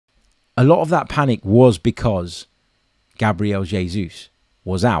a lot of that panic was because Gabriel Jesus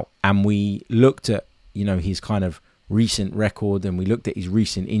was out, and we looked at, you know, his kind of recent record, and we looked at his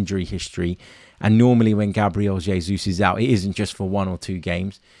recent injury history. And normally when Gabriel Jesus is out, it isn't just for 1 or 2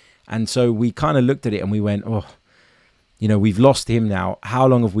 games. And so we kind of looked at it and we went, oh, you know, we've lost him now. How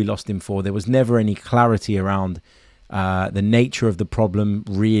long have we lost him for? There was never any clarity around the nature of the problem,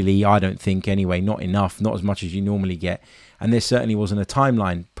 really. I don't think anyway, not enough, not as much as you normally get. And there certainly wasn't a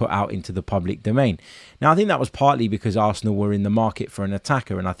timeline put out into the public domain. Now, I think that was partly because Arsenal were in the market for an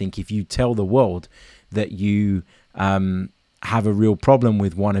attacker. And I think if you tell the world that you have a real problem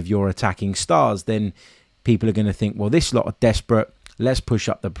with one of your attacking stars, then people are going to think, well, this lot are desperate. Let's push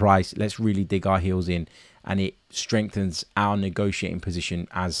up the price. Let's really dig our heels in. And it strengthens our negotiating position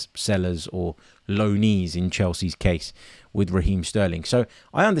as sellers or loanees in Chelsea's case with Raheem Sterling. So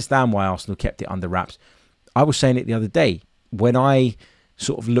I understand why Arsenal kept it under wraps. I was saying it the other day when I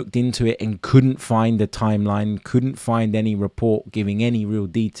sort of looked into it and couldn't find a timeline, couldn't find any report giving any real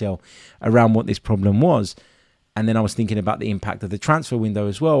detail around what this problem was. And then I was thinking about the impact of the transfer window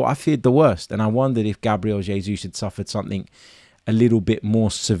as well. I feared the worst. And I wondered if Gabriel Jesus had suffered something a little bit more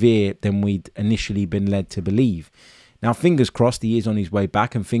severe than we'd initially been led to believe. Now, fingers crossed he is on his way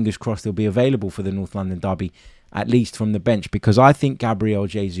back, and fingers crossed he'll be available for the North London derby, at least from the bench, because I think Gabriel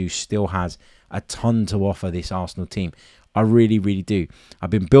Jesus still has a ton to offer this Arsenal team. I really, really do.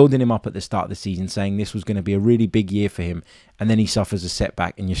 I've been building him up at the start of the season, saying this was going to be a really big year for him, and then he suffers a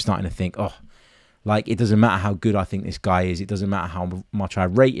setback, and you're starting to think, oh, like, it doesn't matter how good I think this guy is. It doesn't matter how much I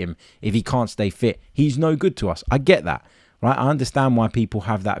rate him. If he can't stay fit, he's no good to us. I get that, right? I understand why people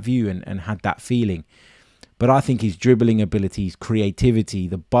have that view and had that feeling. But I think his dribbling abilities, creativity,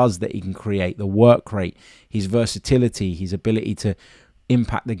 the buzz that he can create, the work rate, his versatility, his ability to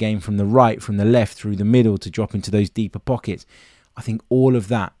impact the game from the right, from the left, through the middle, to drop into those deeper pockets. I think all of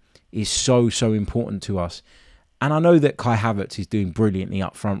that is so, so important to us. And I know that Kai Havertz is doing brilliantly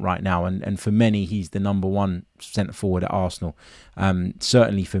up front right now. And for many, he's the #1 centre-forward at Arsenal.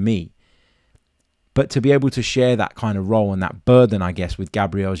 Certainly for me. But to be able to share that kind of role and that burden, I guess, with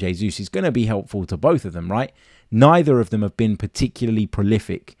Gabriel Jesus is going to be helpful to both of them, right? Neither of them have been particularly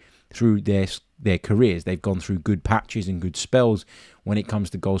prolific through their careers. They've gone through good patches and good spells when it comes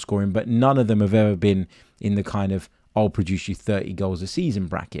to goal scoring, but none of them have ever been in the kind of, I'll produce you 30 goals a season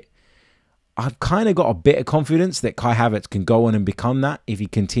bracket. I've kind of got a bit of confidence that Kai Havertz can go on and become that if he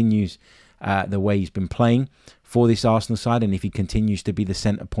continues the way he's been playing for this Arsenal side, and if he continues to be the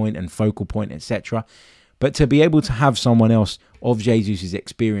centre point and focal point, etc. But to be able to have someone else of Jesus'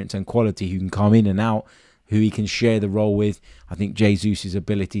 experience and quality who can come in and out, who he can share the role with, I think Jesus'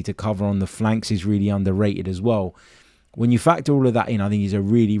 ability to cover on the flanks is really underrated as well. When you factor all of that in, I think he's a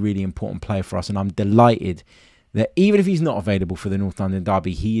really, really important player for us, and I'm delighted that even if he's not available for the North London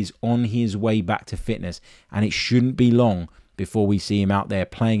derby, he is on his way back to fitness, and it shouldn't be long before we see him out there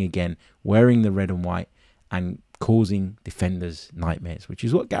playing again, wearing the red and white and causing defenders nightmares, which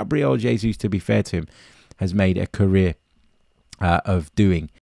is what Gabriel Jesus, to be fair to him, has made a career of doing.